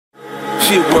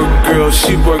She a work girl,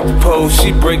 she work the pole,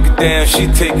 she break it down, she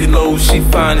take it low, she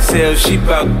fine as hell, she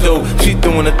bout dough, she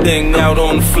doing a thing out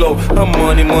on the floor. Her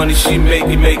money, she make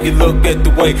it, look at the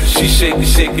way she shake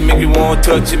it, make you want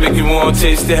touch it, make you want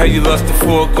taste it. How you lustin'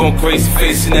 for it, going crazy,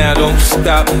 facing now, don't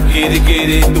stop, get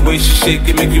it, the way she shake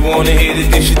it, make you wanna hit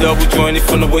it. Then she double jointed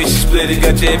from the way she split it,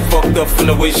 got your head fucked up from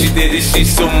the way she did it.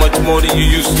 She's so much more than you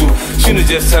used to, she knows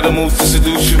just how to move to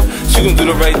seduce you. She gon' do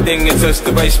the right thing and touch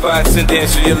the right spots and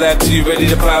dance on your lap till you ready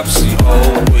to pop. She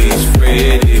always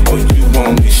ready when you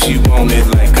want it, she want it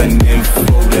like an info.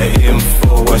 The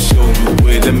info, I show you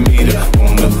where to meet her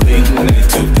on the late night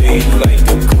till daylight.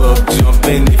 The club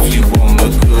jumping if you want a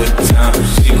good time.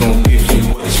 She gon' give you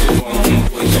what you want,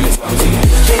 what you want.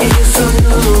 Baby, you're so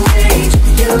new age,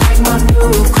 you're like my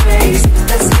new craze.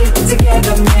 Let's get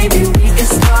together, maybe we can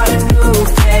start a new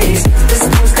phase. This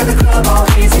mood's got the club all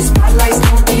hazy, spotlights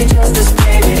don't do you justice,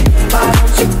 baby. Why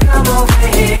don't you come over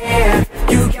here?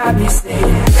 You got me saying,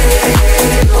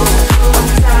 hey, oh, I'm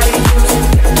tired of using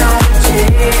technology.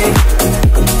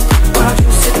 Why don't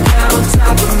you sit down on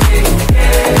top of me?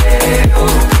 Hey,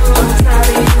 oh, I'm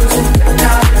tired of using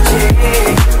technology.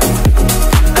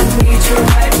 I need you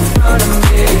right in front of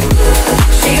me.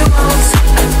 She wants,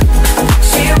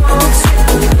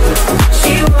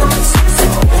 so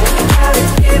you gotta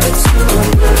give it to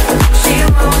her. She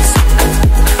wants,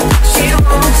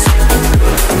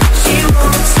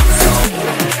 so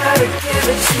you gotta give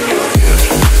it to her.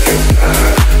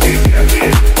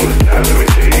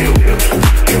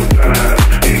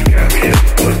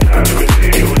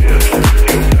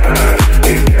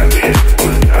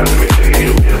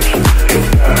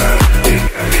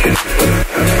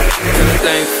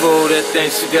 That thing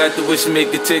she got, the way she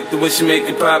make it tick, the way she make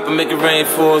it pop and make it rain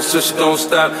for her, so she don't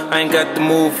stop. I ain't got the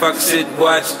move, I can sit,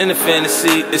 watch in a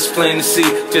fantasy. It's plain to see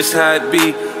just how it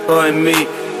be, her and me.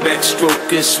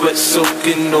 Backstroking, sweat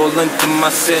soaking, all under my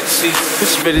set sheets. When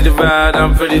she ready to ride,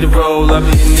 I'm ready to roll. I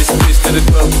be in this bitch to the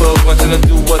club close, watching her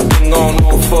do what thing on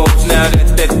all fours. Now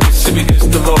that bitch she begins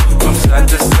to roll from side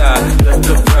to side, let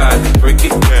the ride break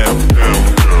it down, down,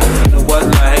 down. I know I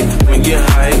like when you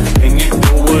hype and you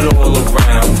throw it all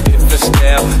around. Different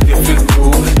style, different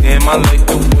groove, damn I like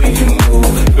the way you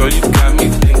move. Girl, you got me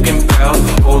thinking about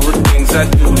all the things I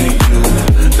do to you.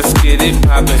 Let's get it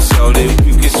poppin', so that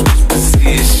we can switch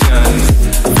positions.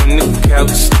 From the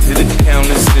couch to the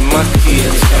counters in my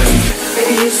kitchen.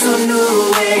 Baby, you're so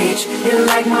new age, you're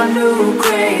like my new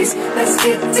craze. Let's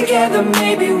get together,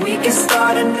 maybe we can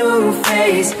start a new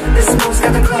phase. This mood's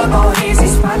got the club all hazy,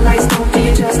 spotlights don't do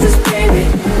you justice, baby.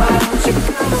 Why don't you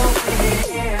come over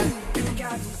here?